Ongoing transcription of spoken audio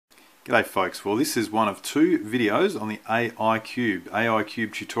G'day folks, well this is one of two videos on the AI Cube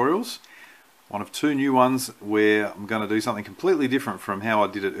tutorials. One of two new ones where I'm going to do something completely different from how I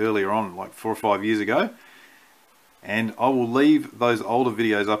did it earlier on, like 4 or 5 years ago. And I will leave those older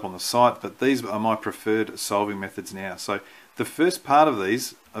videos up on the site, but these are my preferred solving methods now. So the first part of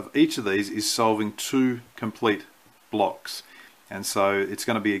each of these is solving two complete blocks. And so it's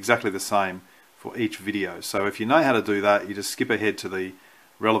going to be exactly the same for each video. So if you know how to do that, you just skip ahead to the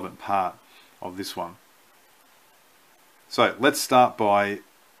relevant part of this one. So let's start by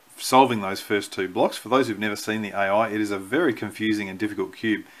solving those first two blocks. For those who've never seen the AI, it is a very confusing and difficult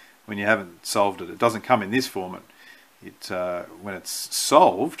cube when you haven't solved it. It doesn't come in this format. When it's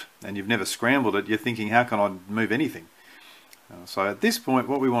solved and you've never scrambled it, you're thinking, how can I move anything? So at this point,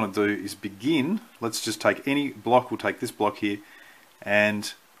 what we want to do is begin. Let's just take any block. We'll take this block here,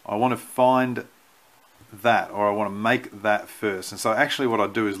 and I want to find that, or I want to make that first. And so actually what I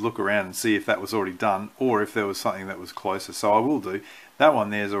do is look around and see if that was already done, or if there was something that was closer. So I will do. That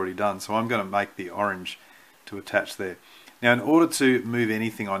one there is already done, so I'm going to make the orange to attach there. Now in order to move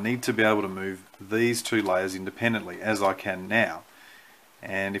anything, I need to be able to move these two layers independently, as I can now.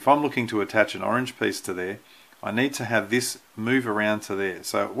 And if I'm looking to attach an orange piece to there, I need to have this move around to there.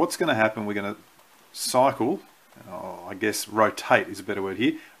 So what's going to happen, we're going to cycle, I guess rotate is a better word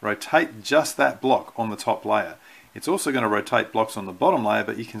here, rotate just that block on the top layer. It's also going to rotate blocks on the bottom layer,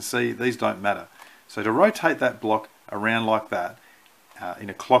 but you can see these don't matter. So to rotate that block around like that, in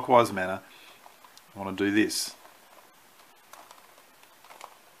a clockwise manner, I want to do this.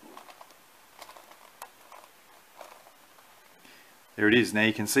 There it is. Now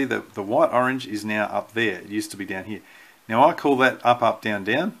you can see that the white orange is now up there. It used to be down here. Now I call that up, up, down,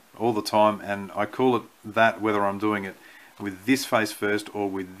 down all the time, and I call it that whether I'm doing it with this face first or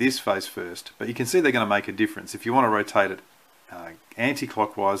with this face first. But you can see they're going to make a difference. If you want to rotate it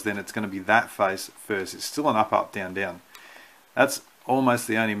anti-clockwise, then it's going to be that face first. It's still an up, up, down, down. That's almost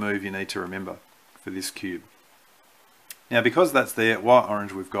the only move you need to remember for this cube. Now because that's there, white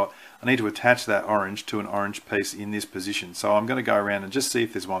orange we've got, I need to attach that orange to an orange piece in this position. So I'm going to go around and just see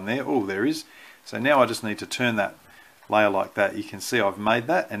if there's one there. Oh, there is. So now I just need to turn that layer like that. You can see I've made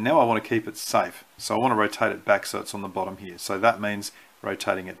that, and now I want to keep it safe. So I want to rotate it back so it's on the bottom here. So that means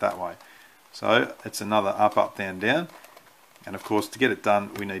rotating it that way. So it's another up, up, down, down. And of course to get it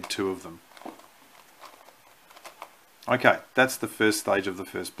done we need two of them. Okay, that's the first stage of the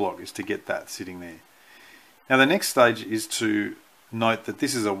first block, is to get that sitting there. Now the next stage is to note that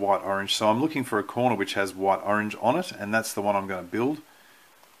this is a white orange, so I'm looking for a corner which has white orange on it, and that's the one I'm going to build.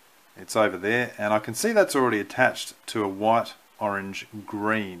 It's over there, and I can see that's already attached to a white orange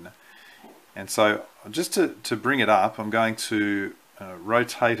green. And so just to bring it up, I'm going to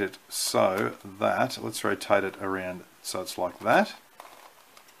rotate it so that, let's rotate it around so it's like that.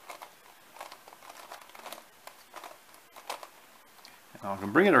 I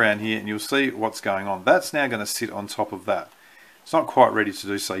can bring it around here and you'll see what's going on. That's now going to sit on top of that. It's not quite ready to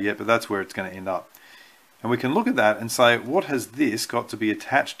do so yet, but that's where it's going to end up. And we can look at that and say, what has this got to be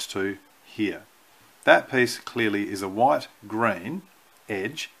attached to here? That piece clearly is a white-green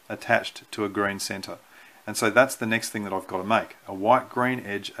edge attached to a green center. And so that's the next thing that I've got to make, a white-green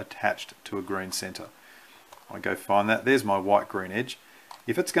edge attached to a green center. I go find that. There's my white-green edge.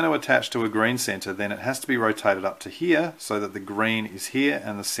 If it's going to attach to a green center, then it has to be rotated up to here so that the green is here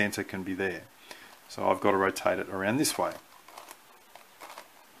and the center can be there. So I've got to rotate it around this way.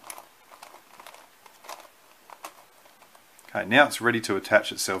 Okay, now it's ready to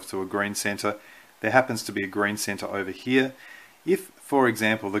attach itself to a green center. There happens to be a green center over here. If, for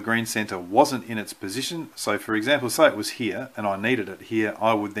example, the green center wasn't in its position, so for example, say it was here and I needed it here,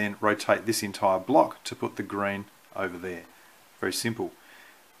 I would then rotate this entire block to put the green over there. Very simple.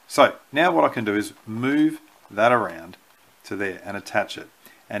 So now what I can do is move that around to there and attach it,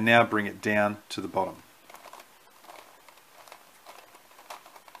 and now bring it down to the bottom.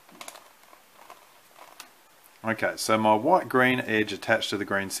 Okay, so my white-green edge attached to the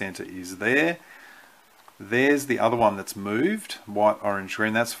green center is there. There's the other one that's moved, white, orange,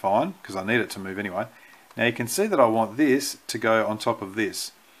 green. That's fine because I need it to move anyway. Now you can see that I want this to go on top of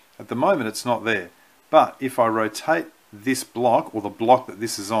this. At the moment it's not there, but if I rotate this block, or the block that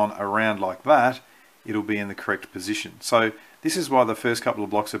this is on, around like that, it'll be in the correct position. So this is why the first couple of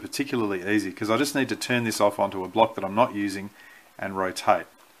blocks are particularly easy, because I just need to turn this off onto a block that I'm not using and rotate.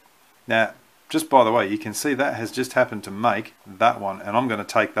 Now just by the way, you can see that has just happened to make that one, and I'm going to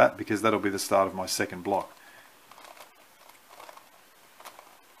take that because that'll be the start of my second block.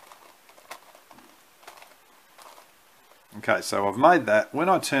 Okay, so I've made that. When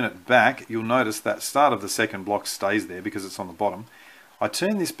I turn it back, you'll notice that start of the second block stays there because it's on the bottom. I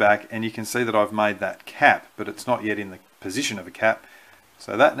turn this back and you can see that I've made that cap, but it's not yet in the position of a cap.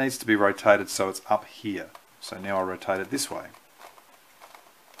 So that needs to be rotated so it's up here. So now I rotate it this way.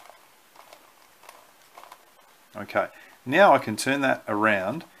 Okay, now I can turn that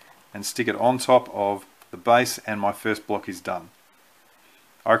around and stick it on top of the base and my first block is done.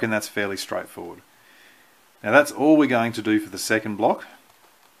 I reckon that's fairly straightforward. Now that's all we're going to do for the second block.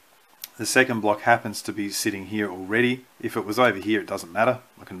 The second block happens to be sitting here already. If it was over here, it doesn't matter.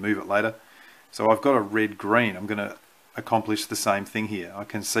 I can move it later. So I've got a red-green. I'm going to accomplish the same thing here. I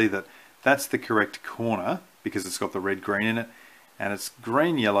can see that that's the correct corner because it's got the red-green in it. And it's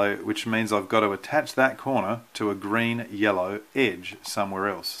green-yellow, which means I've got to attach that corner to a green-yellow edge somewhere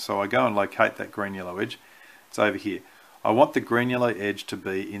else. So I go and locate that green-yellow edge. It's over here. I want the green-yellow edge to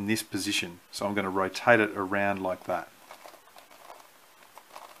be in this position. So I'm going to rotate it around like that.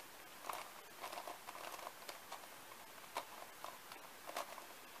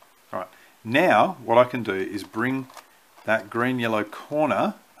 Right. Now what I can do is bring that green-yellow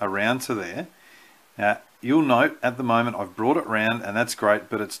corner around to there. Now you'll note at the moment I've brought it round and that's great,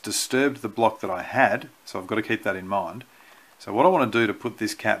 but it's disturbed the block that I had, so I've got to keep that in mind. So what I want to do to put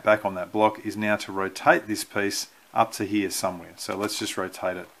this cap back on that block is now to rotate this piece up to here somewhere. So let's just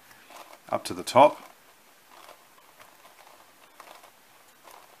rotate it up to the top.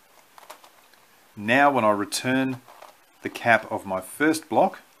 Now when I return the cap of my first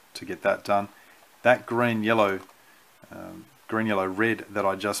block to get that done, that green-yellow red that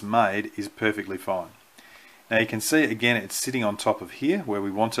I just made is perfectly fine. Now you can see again it's sitting on top of here where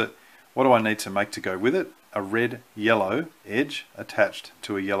we want it. What do I need to make to go with it? A red-yellow edge attached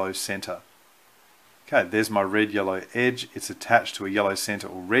to a yellow center. Okay, there's my red-yellow edge. It's attached to a yellow center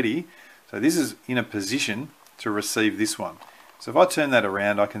already. So this is in a position to receive this one. So if I turn that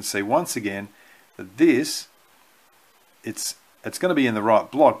around, I can see once again that this, it's going to be in the right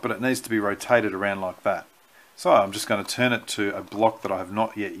block, but it needs to be rotated around like that. So I'm just going to turn it to a block that I have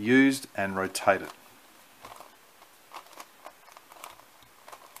not yet used and rotate it.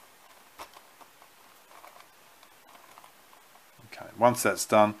 Okay, once that's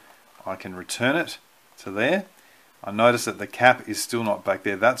done, I can return it to there. I notice that the cap is still not back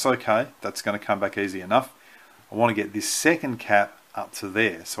there. That's okay. That's going to come back easy enough. I want to get this second cap up to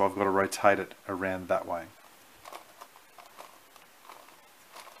there, so I've got to rotate it around that way.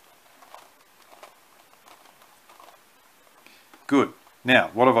 Good. Now,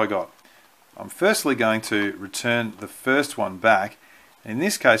 what have I got? I'm firstly going to return the first one back. In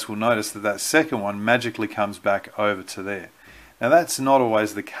this case, we'll notice that that second one magically comes back over to there. Now, that's not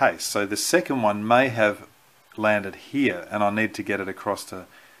always the case. So the second one may have landed here, and I need to get it across to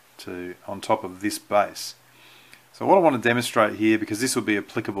on top of this base. So what I want to demonstrate here, because this will be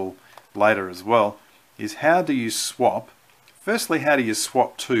applicable later as well, is how do you swap. Firstly, how do you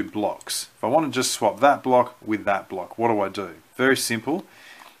swap two blocks? If I want to just swap that block with that block, what do I do? Very simple.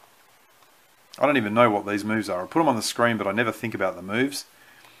 I don't even know what these moves are. I put them on the screen, but I never think about the moves.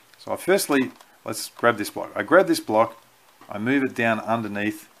 So firstly, let's grab this block. I grab this block, I move it down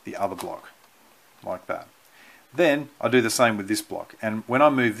underneath the other block, like that. Then I do the same with this block. And when I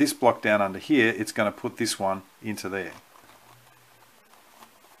move this block down under here, it's going to put this one into there.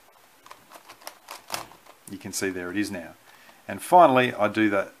 You can see there it is now. And finally, I do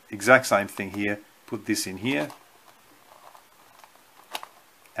that exact same thing here, put this in here,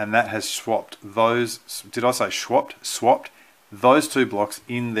 and that has swapped those, did I say swapped? Swapped those two blocks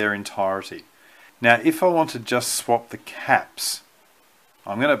in their entirety. Now, if I want to just swap the caps,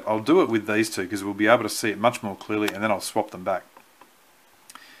 I'll do it with these two because we'll be able to see it much more clearly, and then I'll swap them back.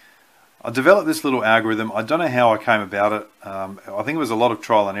 I developed this little algorithm. I don't know how I came about it. I think it was a lot of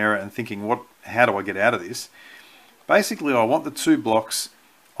trial and error and thinking, how do I get out of this? Basically, I want the two blocks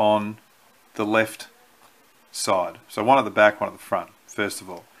on the left side. So one at the back, one at the front, first of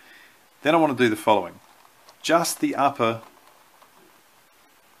all. Then I want to do the following. Just the upper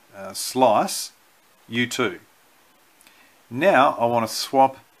slice, U2. Now I want to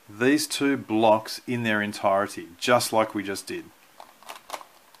swap these two blocks in their entirety, just like we just did.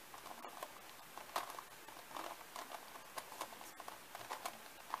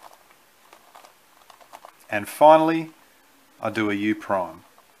 And finally, I do a U prime.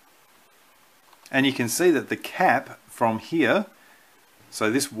 And you can see that the cap from here,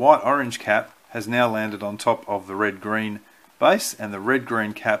 so this white-orange cap has now landed on top of the red-green base, and the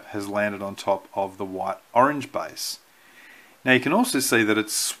red-green cap has landed on top of the white-orange base. Now you can also see that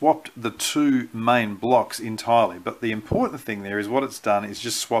it's swapped the two main blocks entirely, but the important thing there is what it's done is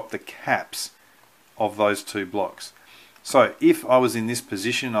just swap the caps of those two blocks. So if I was in this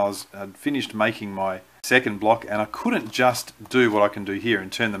position, I'd finished making my second block, and I couldn't just do what I can do here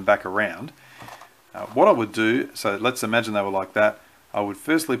and turn them back around. What I would do, so let's imagine they were like that, I would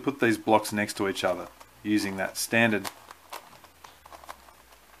firstly put these blocks next to each other using that standard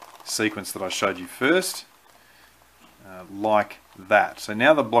sequence that I showed you first, like that. So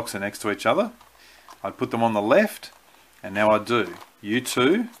now the blocks are next to each other. I'd put them on the left, and now I do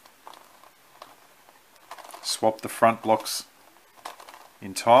U2, swap the front blocks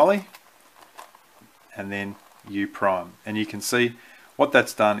entirely, and then U prime. And you can see what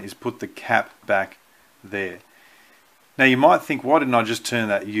that's done is put the cap back there. Now you might think, why didn't I just turn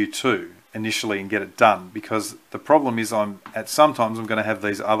that U2 initially and get it done? Because the problem is sometimes I'm going to have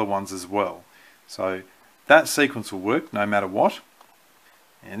these other ones as well. So that sequence will work no matter what.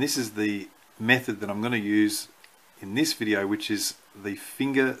 And this is the method that I'm going to use in this video, which is the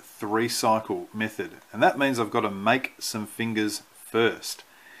finger 3-cycle method. And that means I've got to make some fingers first.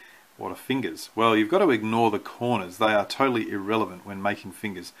 What are fingers? Well, you've got to ignore the corners. They are totally irrelevant when making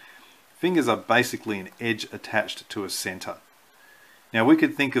fingers. Fingers are basically an edge attached to a center. Now we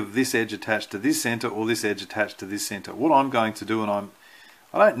could think of this edge attached to this center or this edge attached to this center. What I'm going to do, and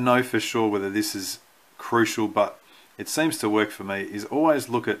I don't know for sure whether this is crucial, but it seems to work for me, is always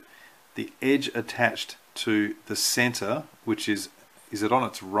look at the edge attached to the center, which is it on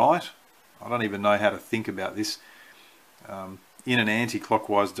its right? I don't even know how to think about this. In an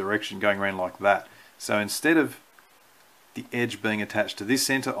anti-clockwise direction, going around like that. So instead of the edge being attached to this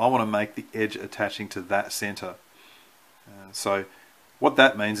center, I want to make the edge attaching to that center. So what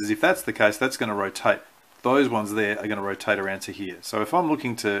that means is, if that's the case, that's going to rotate. Those ones there are going to rotate around to here. So if I'm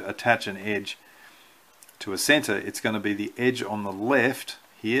looking to attach an edge to a center, it's going to be the edge on the left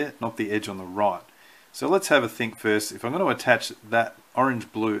here, not the edge on the right. So let's have a think first. If I'm going to attach that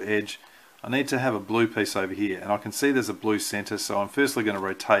orange-blue edge, I need to have a blue piece over here, and I can see there's a blue center, so I'm firstly going to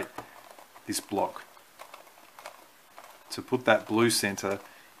rotate this block to put that blue center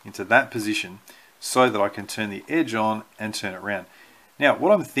into that position so that I can turn the edge on and turn it around. Now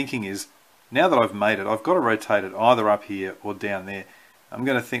what I'm thinking is, now that I've made it, I've got to rotate it either up here or down there. I'm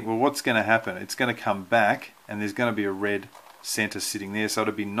going to think, well, what's going to happen? It's going to come back and there's going to be a red center sitting there, so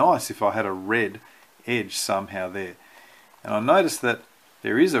it'd be nice if I had a red edge somehow there. And I noticed that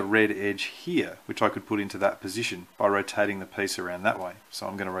there is a red edge here, which I could put into that position by rotating the piece around that way. So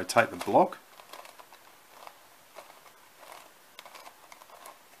I'm going to rotate the block.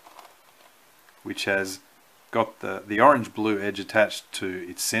 Which has got the orange-blue edge attached to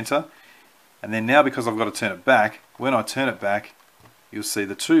its center. And then now, because I've got to turn it back, when I turn it back, you'll see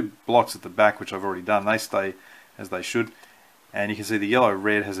the two blocks at the back, which I've already done, they stay as they should. And you can see the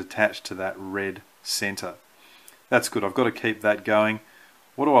yellow-red has attached to that red center. That's good. I've got to keep that going.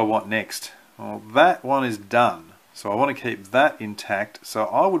 What do I want next? Well, that one is done. So I want to keep that intact. So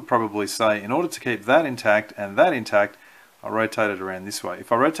I would probably say, in order to keep that intact and that intact, I rotate it around this way.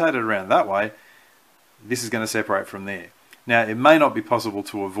 If I rotate it around that way, this is going to separate from there. Now, it may not be possible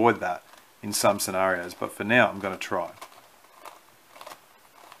to avoid that in some scenarios, but for now, I'm going to try.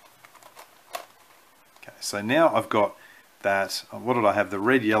 Okay, so now I've got that, what did I have? The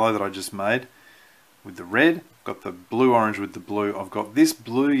red-yellow that I just made with the red. Got the blue-orange with the blue. I've got this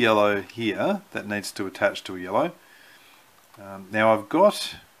blue-yellow here that needs to attach to a yellow. Now I've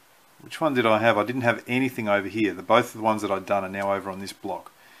got, which one did I have? I didn't have anything over here. Both of the ones that I'd done are now over on this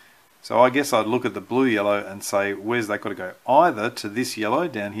block. So I guess I'd look at the blue-yellow and say, where's that got to go? Either to this yellow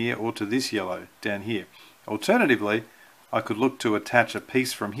down here or to this yellow down here. Alternatively, I could look to attach a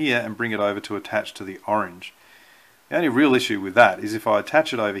piece from here and bring it over to attach to the orange. The only real issue with that is if I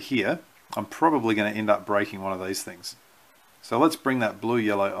attach it over here, I'm probably going to end up breaking one of these things. So let's bring that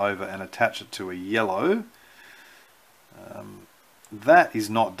blue-yellow over and attach it to a yellow. That is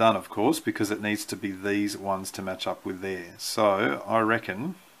not done, of course, because it needs to be these ones to match up with there. So I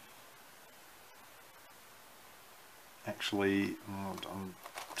reckon, actually,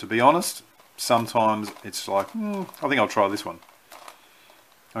 to be honest, sometimes it's like, I think I'll try this one.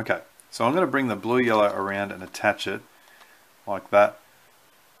 Okay, so I'm going to bring the blue-yellow around and attach it like that.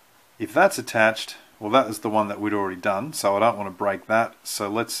 If that's attached, well, that is the one that we'd already done, so I don't want to break that. So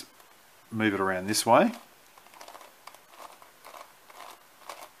let's move it around this way.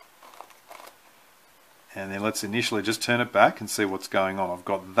 And then let's initially just turn it back and see what's going on. I've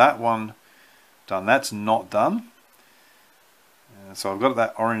got that one done. That's not done. So I've got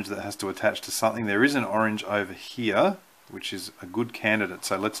that orange that has to attach to something. There is an orange over here, which is a good candidate.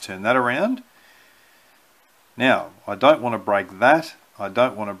 So let's turn that around. Now, I don't want to break that. I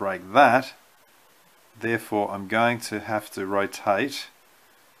don't want to break that. Therefore, I'm going to have to rotate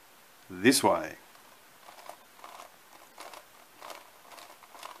this way.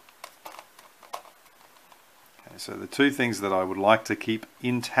 so the two things that I would like to keep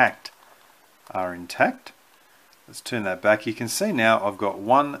intact are intact. Let's turn that back. You can see now I've got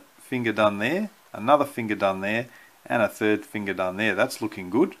one finger done there, another finger done there, and a third finger done there. That's looking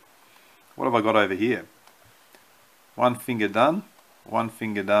good. What have I got over here? One finger done, one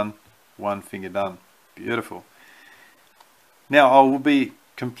finger done, one finger done. Beautiful. Now I will be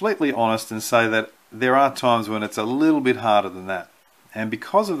completely honest and say that there are times when it's a little bit harder than that. And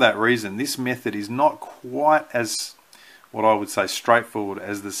because of that reason, this method is not quite as, what I would say, straightforward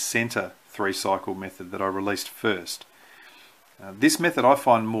as the center 3-cycle method that I released first. This method I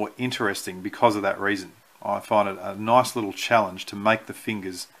find more interesting because of that reason. I find it a nice little challenge to make the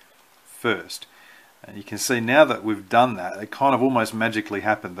fingers first. And you can see now that we've done that, it kind of almost magically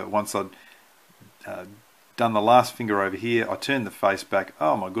happened that once I'd done the last finger over here, I turned the face back,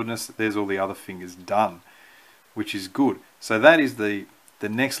 oh my goodness, there's all the other fingers done, which is good. So that is the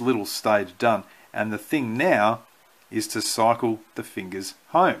next little stage done, and the thing now is to cycle the fingers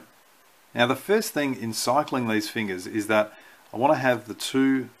home. Now the first thing in cycling these fingers is that I want to have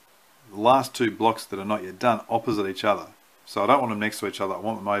the last two blocks that are not yet done opposite each other. So I don't want them next to each other, I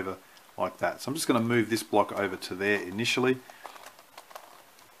want them over like that. So I'm just going to move this block over to there initially.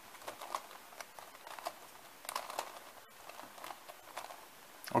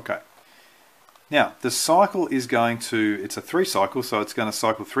 Okay. Now, the cycle is going to, it's a 3-cycle, so it's going to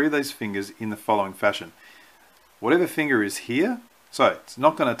cycle 3 of these fingers in the following fashion. Whatever finger is here, so it's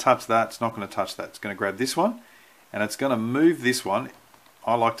not going to touch that, it's not going to touch that. It's going to grab this one, and it's going to move this one.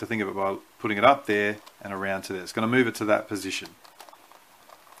 I like to think of it by putting it up there and around to there. It's going to move it to that position.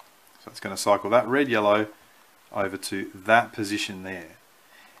 So it's going to cycle that red, yellow over to that position there.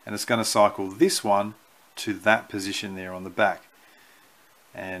 And it's going to cycle this one to that position there on the back.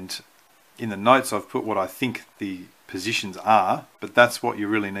 And in the notes I've put what I think the positions are, but that's what you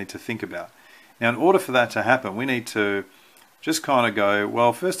really need to think about. Now in order for that to happen, we need to just kind of go,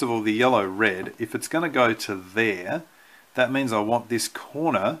 well, first of all, the yellow red, if it's going to go to there, that means I want this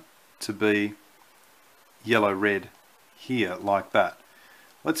corner to be yellow red here like that.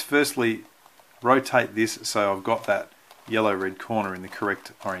 Let's firstly rotate this so I've got that yellow red corner in the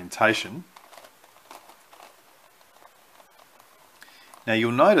correct orientation. Now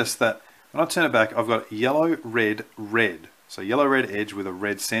you'll notice that when I turn it back, I've got yellow, red, red. So yellow, red edge with a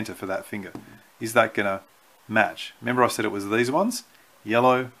red center for that finger. Is that going to match? Remember I said it was these ones?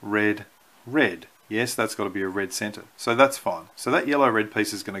 Yellow, red, red. Yes, that's got to be a red center. So that's fine. So that yellow, red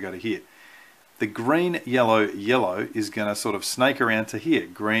piece is going to go to here. The green, yellow, yellow is going to sort of snake around to here.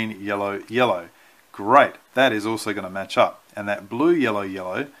 Green, yellow, yellow. Great. That is also going to match up. And that blue, yellow,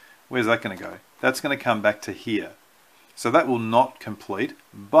 yellow, where's that going to go? That's going to come back to here. So that will not complete,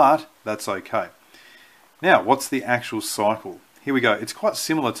 but that's okay. Now, what's the actual cycle? Here we go. It's quite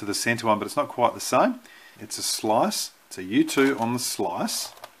similar to the center one, but it's not quite the same. It's a slice. It's a U2 on the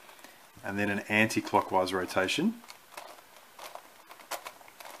slice, and then an anti-clockwise rotation.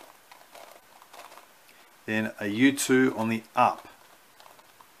 Then a U2 on the up,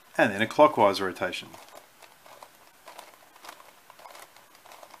 and then a clockwise rotation.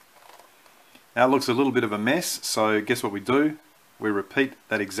 Now it looks a little bit of a mess, so guess what we do? We repeat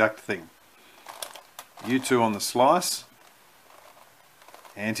that exact thing. U2 on the slice,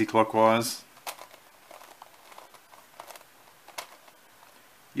 anti-clockwise,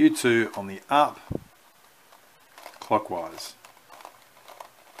 U2 on the up, clockwise.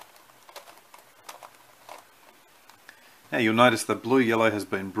 Now you'll notice the blue yellow has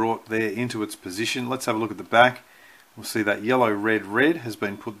been brought there into its position. Let's have a look at the back. We'll see that yellow red red has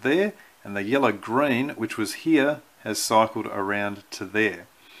been put there, and the yellow green, which was here, has cycled around to there.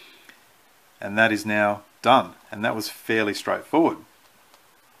 And that is now done, and that was fairly straightforward.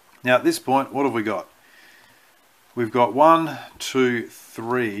 Now at this point, what have we got? We've got 1, 2,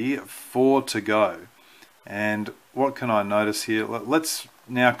 3, 4 to go. And what can I notice here? Let's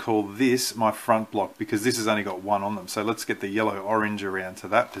now call this my front block, because this has only got 1 on them. So let's get the yellow orange around to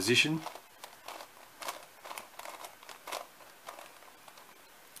that position.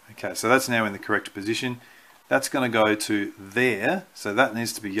 Okay, so that's now in the correct position. That's going to go to there, so that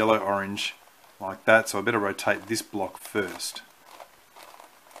needs to be yellow orange like that. So I better rotate this block first.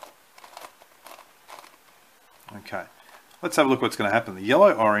 Okay, let's have a look what's going to happen. The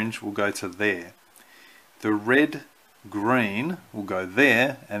yellow orange will go to there. The red green will go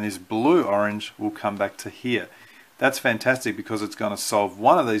there, and this blue orange will come back to here. That's fantastic because it's going to solve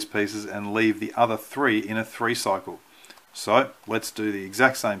one of these pieces and leave the other 3 in a 3-cycle. So let's do the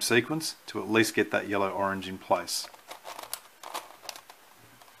exact same sequence to at least get that yellow orange in place.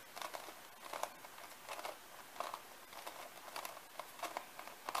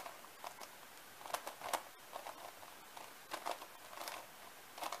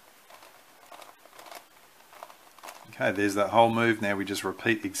 Okay, there's that whole move. Now we just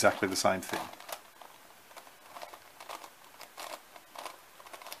repeat exactly the same thing.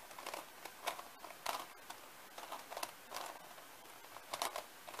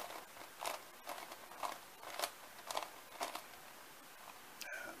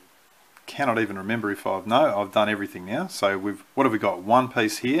 Cannot even remember if I've done everything now. So what have we got? One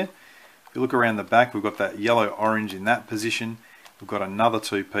piece here. If you look around the back, we've got that yellow orange in that position. We've got another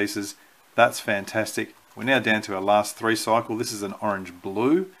two pieces. That's fantastic. We're now down to our last three cycle. This is an orange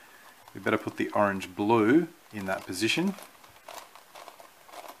blue. We better put the orange blue in that position.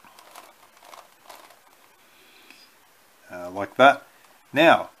 Like that.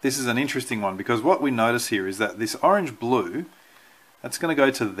 Now, this is an interesting one because what we notice here is that this orange blue, that's going to go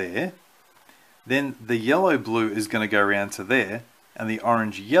to there. Then the yellow blue is going to go around to there, and the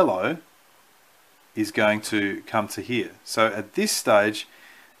orange yellow is going to come to here. So at this stage,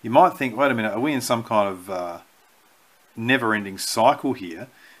 you might think, wait a minute, are we in some kind of never-ending cycle here?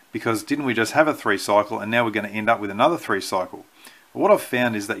 Because didn't we just have a 3 cycle and now we're going to end up with another 3 cycle? Well, what I've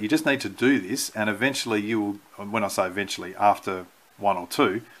found is that you just need to do this, and eventually you will, when I say eventually, after 1 or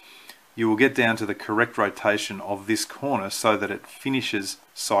 2, you will get down to the correct rotation of this corner so that it finishes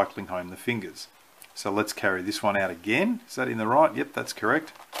cycling home the fingers. So let's carry this one out again. Is that in the right? Yep, that's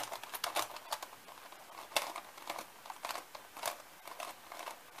correct.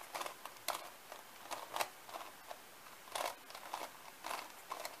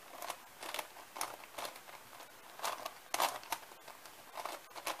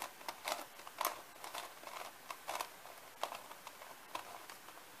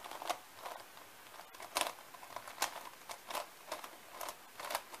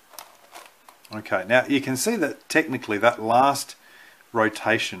 Okay, now you can see that technically that last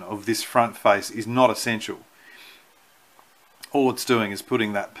rotation of this front face is not essential. All it's doing is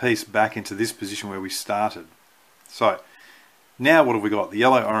putting that piece back into this position where we started. So now what have we got? The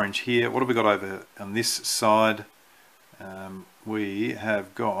yellow orange here. What have we got over on this side? We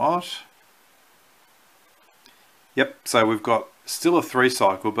have got, yep, so we've got still a 3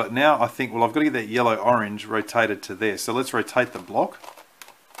 cycle, but now I think, well, I've got to get that yellow orange rotated to there. So let's rotate the block.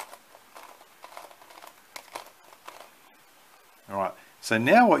 Alright, so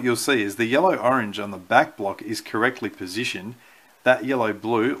now what you'll see is the yellow-orange on the back block is correctly positioned. That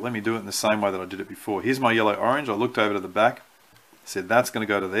yellow-blue, let me do it in the same way that I did it before. Here's my yellow-orange, I looked over to the back, said that's going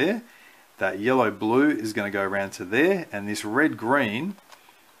to go to there. That yellow-blue is going to go around to there, and this red-green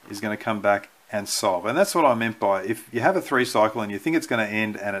is going to come back and solve. And that's what I meant by, if you have a 3 cycle and you think it's going to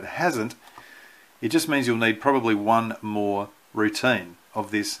end and it hasn't, it just means you'll need probably one more routine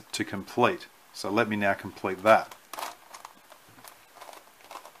of this to complete. So let me now complete that.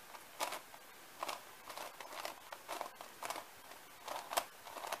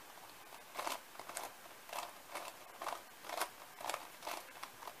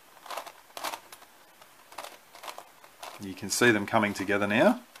 You can see them coming together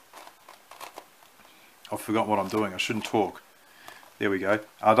now. I've forgotten what I'm doing. I shouldn't talk. There we go.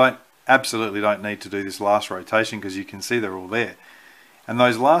 I absolutely don't need to do this last rotation because you can see they're all there. And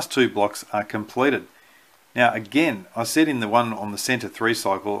those last 2 blocks are completed. Now again, I said in the one on the center 3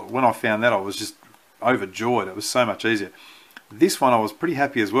 cycle, when I found that I was just overjoyed. It was so much easier. This one I was pretty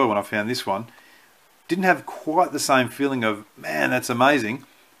happy as well when I found this one. Didn't have quite the same feeling of, man, that's amazing.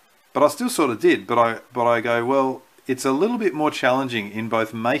 But I still sort of did. But I go, well, it's a little bit more challenging in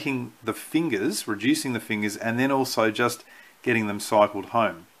both making the fingers, reducing the fingers, and then also just getting them cycled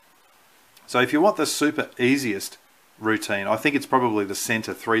home. So if you want the super easiest routine, I think it's probably the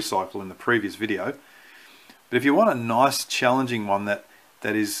center 3 cycle in the previous video. But if you want a nice challenging one that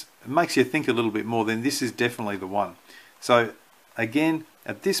makes you think a little bit more, then this is definitely the one. So again,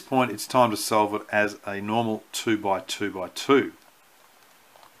 at this point it's time to solve it as a normal 2x2x2.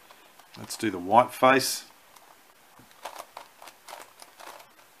 Let's do the white face.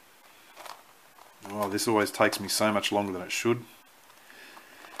 Oh, this always takes me so much longer than it should.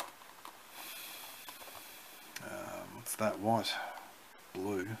 What's that? White,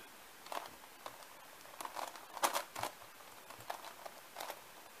 blue.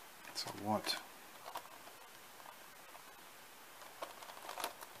 It's a white.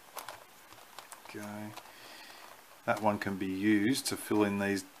 Okay. That one can be used to fill in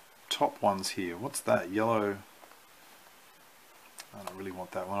these top ones here. What's that? Yellow. I don't really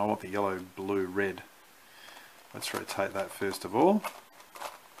want that one. I want the yellow, blue, red. Let's rotate that first of all.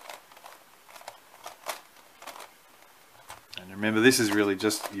 And remember, this is really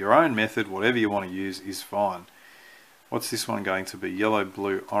just your own method. Whatever you want to use is fine. What's this one going to be? Yellow,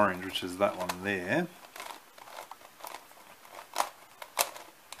 blue, orange, which is that one there.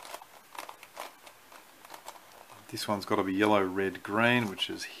 This one's got to be yellow, red, green, which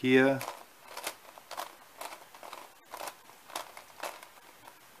is here.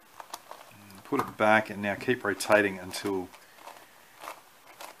 Put it back and now keep rotating until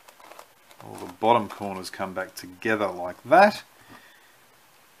all the bottom corners come back together like that.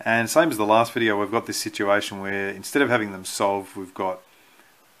 And same as the last video, we've got this situation where instead of having them solved, we've got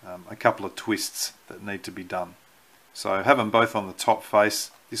a couple of twists that need to be done. So have them both on the top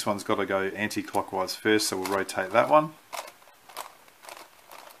face. This one's got to go anti-clockwise first, so we'll rotate that one.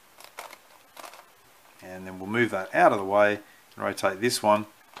 And then we'll move that out of the way and rotate this one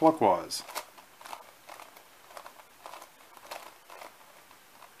clockwise.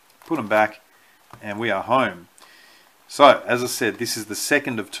 Put them back and we are home. So as I said, this is the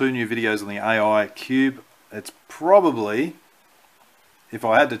second of 2 new videos on the AI cube. It's probably, if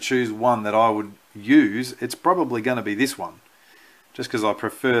I had to choose one that I would use, it's probably going to be this one. Just because I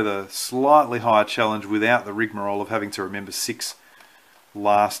prefer the slightly higher challenge without the rigmarole of having to remember 6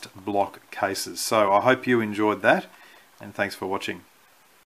 last block cases. So I hope you enjoyed that, and thanks for watching.